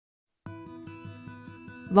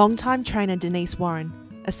Longtime trainer Denice Warren,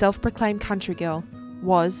 a self-proclaimed country girl,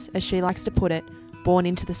 was, as she likes to put it, born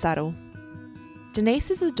into the saddle. Denice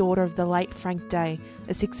is the daughter of the late Frank Day,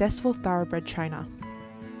 a successful thoroughbred trainer.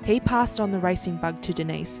 He passed on the racing bug to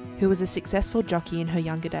Denice, who was a successful jockey in her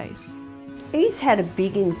younger days. He's had a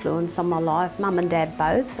big influence on my life, Mum and Dad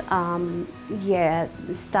both.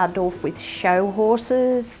 Started off with show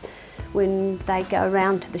horses. When they go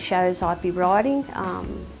around to the shows I'd be riding.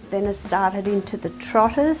 Then it started into the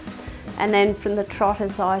trotters, and then from the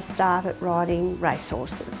trotters I started riding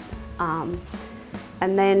racehorses. And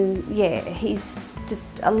then, he's just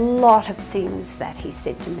a lot of things that he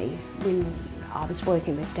said to me when I was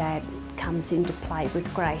working with Dad comes into play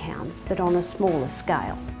with greyhounds, but on a smaller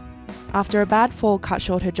scale. After a bad fall cut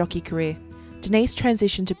short her jockey career, Denice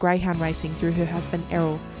transitioned to greyhound racing through her husband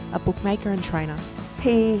Errol, a bookmaker and trainer.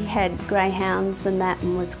 He had greyhounds and that,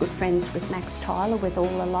 and was good friends with Max Tyler with all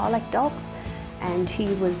the lilac dogs, and he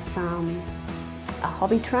was a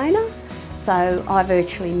hobby trainer, so I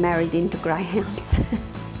virtually married into greyhounds.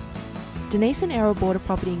 Denice and Errol bought a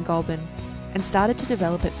property in Goulburn and started to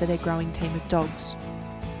develop it for their growing team of dogs.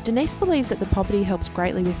 Denice believes that the property helps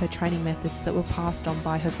greatly with her training methods that were passed on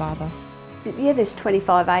by her father. Yeah, there's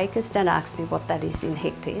 25 acres, don't ask me what that is in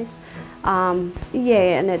hectares. And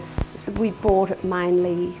we bought it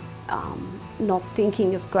mainly not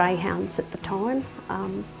thinking of greyhounds at the time.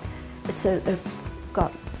 It's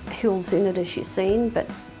got hills in it, as you've seen, but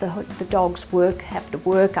the dogs have to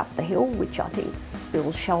work up the hill, which I think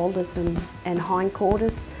builds shoulders and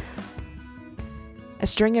hindquarters. A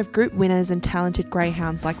string of group winners and talented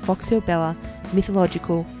greyhounds like Foxhill Bella,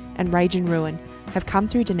 Mythological and Rage and Ruin have come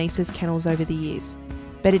through Denice's kennels over the years,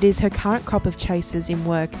 but it is her current crop of chasers in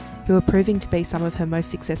work who are proving to be some of her most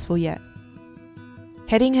successful yet.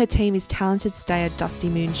 Heading her team is talented stayer Dusty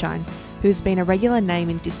Moonshine, who has been a regular name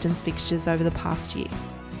in distance fixtures over the past year.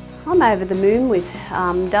 I'm over the moon with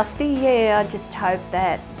Dusty. I just hope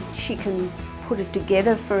that she can put it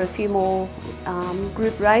together for a few more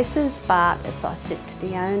group races, but as I said to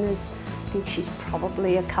the owners, I think she's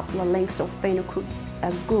probably a couple of lengths off being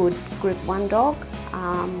a good Group 1 dog.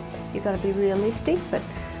 You've got to be realistic, but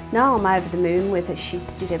no, I'm over the moon with her. She's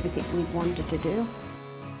did everything we wanted to do.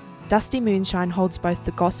 Dusty Moonshine holds both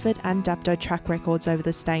the Gosford and Dapto track records over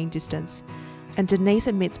the staying distance, and Denice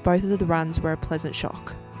admits both of the runs were a pleasant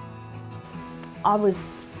shock. I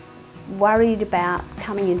was worried about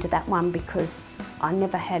coming into that one because I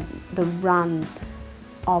never had the run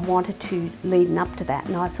I wanted to leading up to that,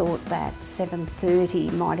 and I thought that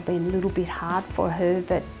 7:30 might have been a little bit hard for her,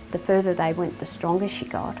 but the further they went, the stronger she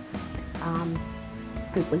got.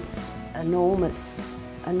 It was enormous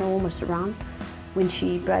run. When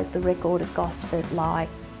she broke the record at Gosford, like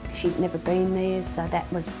she'd never been there, so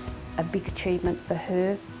that was a big achievement for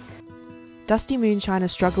her. Dusty Moonshine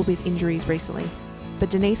has struggled with injuries recently, but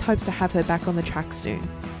Denice hopes to have her back on the track soon.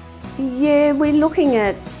 Yeah, we're looking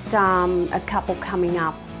at a couple coming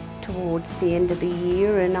up towards the end of the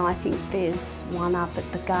year, and I think there's one up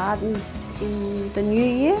at the Gardens in the new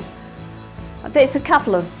year. There's a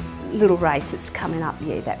couple of little races coming up,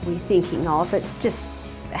 that we're thinking of. It's just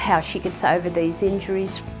how she gets over these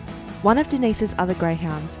injuries. One of Denice's other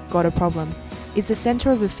greyhounds, Got a Problem, is the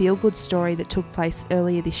centre of a feel-good story that took place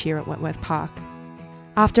earlier this year at Wentworth Park.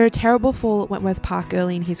 After a terrible fall at Wentworth Park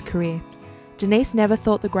early in his career, Denice never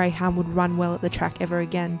thought the greyhound would run well at the track ever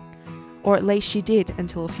again, or at least she did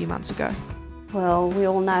until a few months ago. Well, we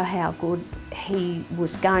all know how good he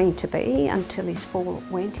was going to be until his fall at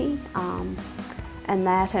Wenty,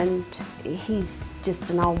 and he's just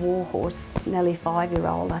an old war horse, nearly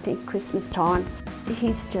 5-year-old, I think, Christmas time.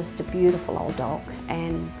 He's just a beautiful old dog,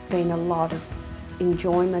 and been a lot of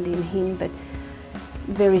enjoyment in him, but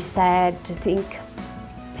very sad to think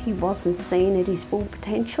he wasn't seen at his full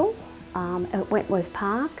potential at Wentworth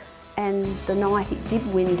Park, and the night he did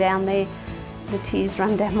win down there, the tears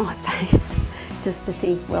run down my face just to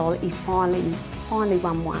think, well, he finally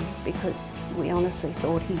won one, because we honestly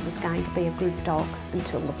thought he was going to be a good dog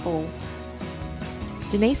until the fall.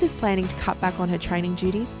 Denice is planning to cut back on her training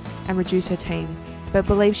duties and reduce her team, but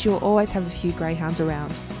believes she will always have a few greyhounds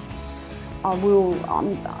around. I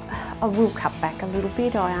will cut back a little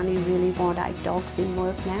bit. I only really want 8 dogs in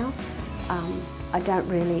work now. I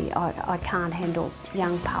can't handle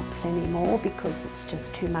young pups anymore because it's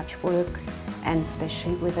just too much work, and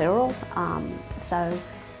especially with Errol. So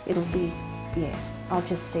it'll be, I'll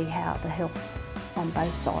just see how the health on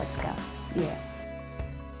both sides go,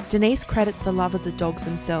 Denice credits the love of the dogs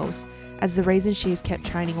themselves as the reason she has kept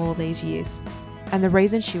training all these years, and the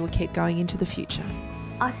reason she will keep going into the future.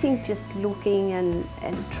 I think just looking and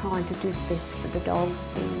trying to do the best for the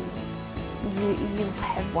dogs, you'll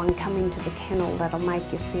have one come into the kennel that'll make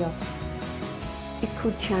you feel it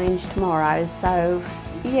could change tomorrow. So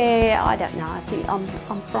yeah, I don't know. I think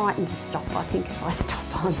I'm frightened to stop. I think if I stop,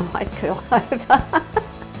 I might keel over.